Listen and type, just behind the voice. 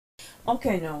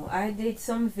Okay, now I did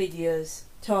some videos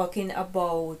talking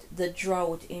about the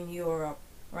drought in Europe,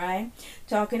 right?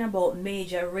 Talking about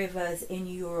major rivers in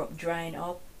Europe drying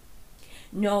up.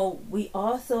 Now, we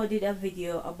also did a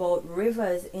video about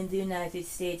rivers in the United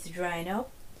States drying up,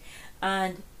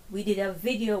 and we did a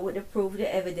video with the proof,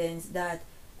 the evidence that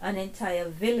an entire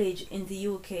village in the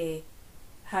UK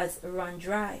has run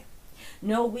dry.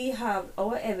 Now we have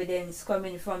our evidence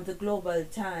coming from the Global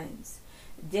Times,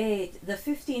 date the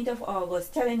 15th of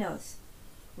August, telling us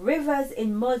rivers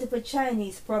in multiple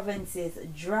Chinese provinces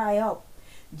dry up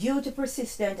due to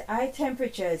persistent high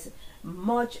temperatures,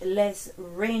 much less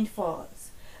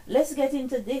rainfalls. Let's get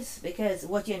into this, because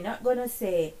what you're not going to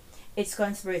say, it's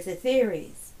conspiracy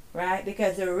theories, right?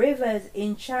 Because the rivers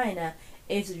in China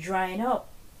is drying up.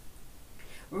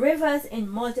 Rivers in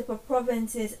multiple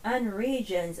provinces and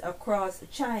regions across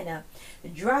China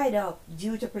dried up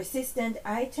due to persistent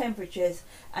high temperatures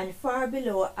and far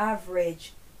below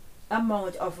average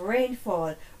amount of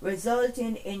rainfall,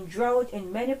 resulting in drought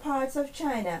in many parts of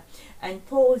China and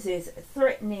posing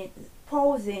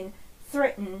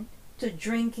threaten to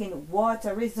drinking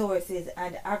water resources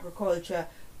and agriculture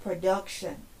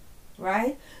production.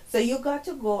 Right? So you got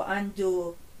to go and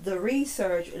do the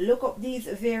research, look up these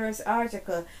various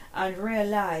articles and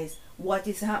realize what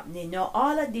is happening. Now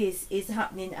all of this is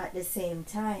happening at the same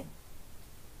time.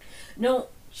 Now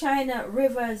China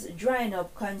rivers drying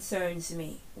up concerns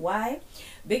me. Why?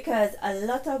 Because a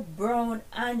lot of brown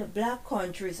and black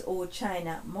countries owe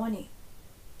China money.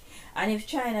 And if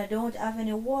China don't have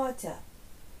any water,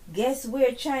 guess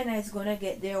where China is going to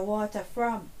get their water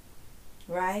from?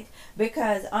 Right?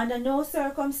 Because under no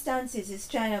circumstances is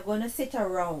China going to sit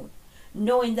around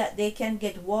knowing that they can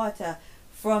get water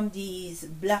from these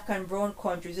black and brown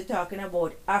countries. We're talking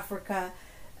about Africa,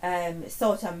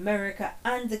 South America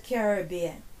and the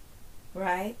Caribbean,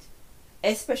 right?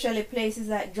 Especially places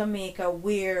like Jamaica,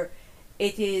 where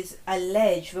it is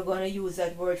alleged, we're going to use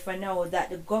that word for now, that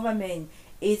the government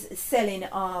is selling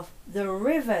off the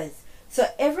rivers. So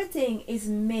everything is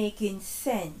making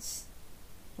sense,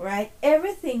 right?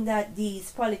 Everything that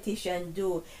these politicians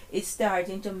do is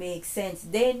starting to make sense.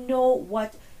 They know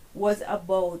what was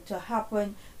about to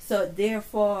happen, so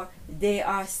therefore they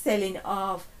are selling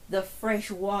off the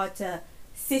freshwater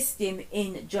system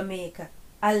in Jamaica,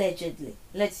 allegedly.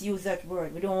 Let's use that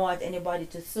word. We don't want anybody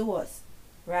to sue us,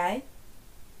 right?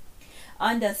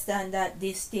 Understand that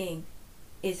this thing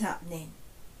is happening.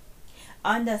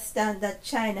 Understand that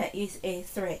China is a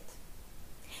threat.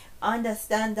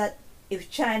 Understand that if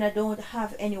China don't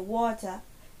have any water,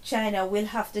 China will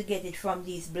have to get it from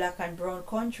these black and brown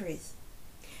countries,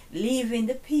 leaving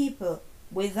the people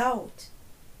without,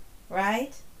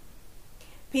 right?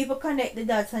 People connect the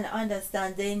dots and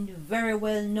understand. They very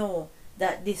well know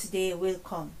that this day will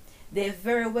come. They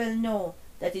very well know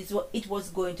that it was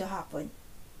going to happen,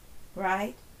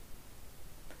 right?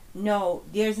 No,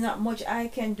 there's not much I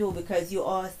can do, because you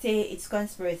all say it's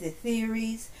conspiracy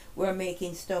theories, we're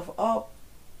making stuff up,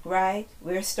 right?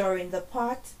 We're stirring the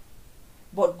pot.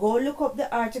 But go look up the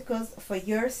articles for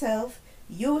yourself,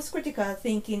 use critical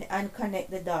thinking and connect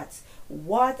the dots.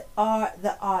 What are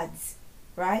the odds,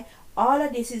 right? All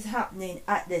of this is happening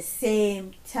at the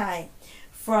same time,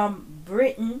 from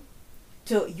Britain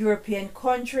to European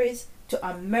countries to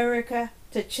America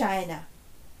to China,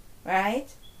 right?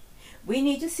 We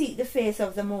need to seek the face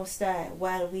of the Most High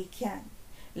while we can.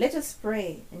 Let us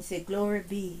pray and say, glory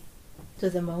be to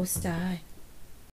the Most High.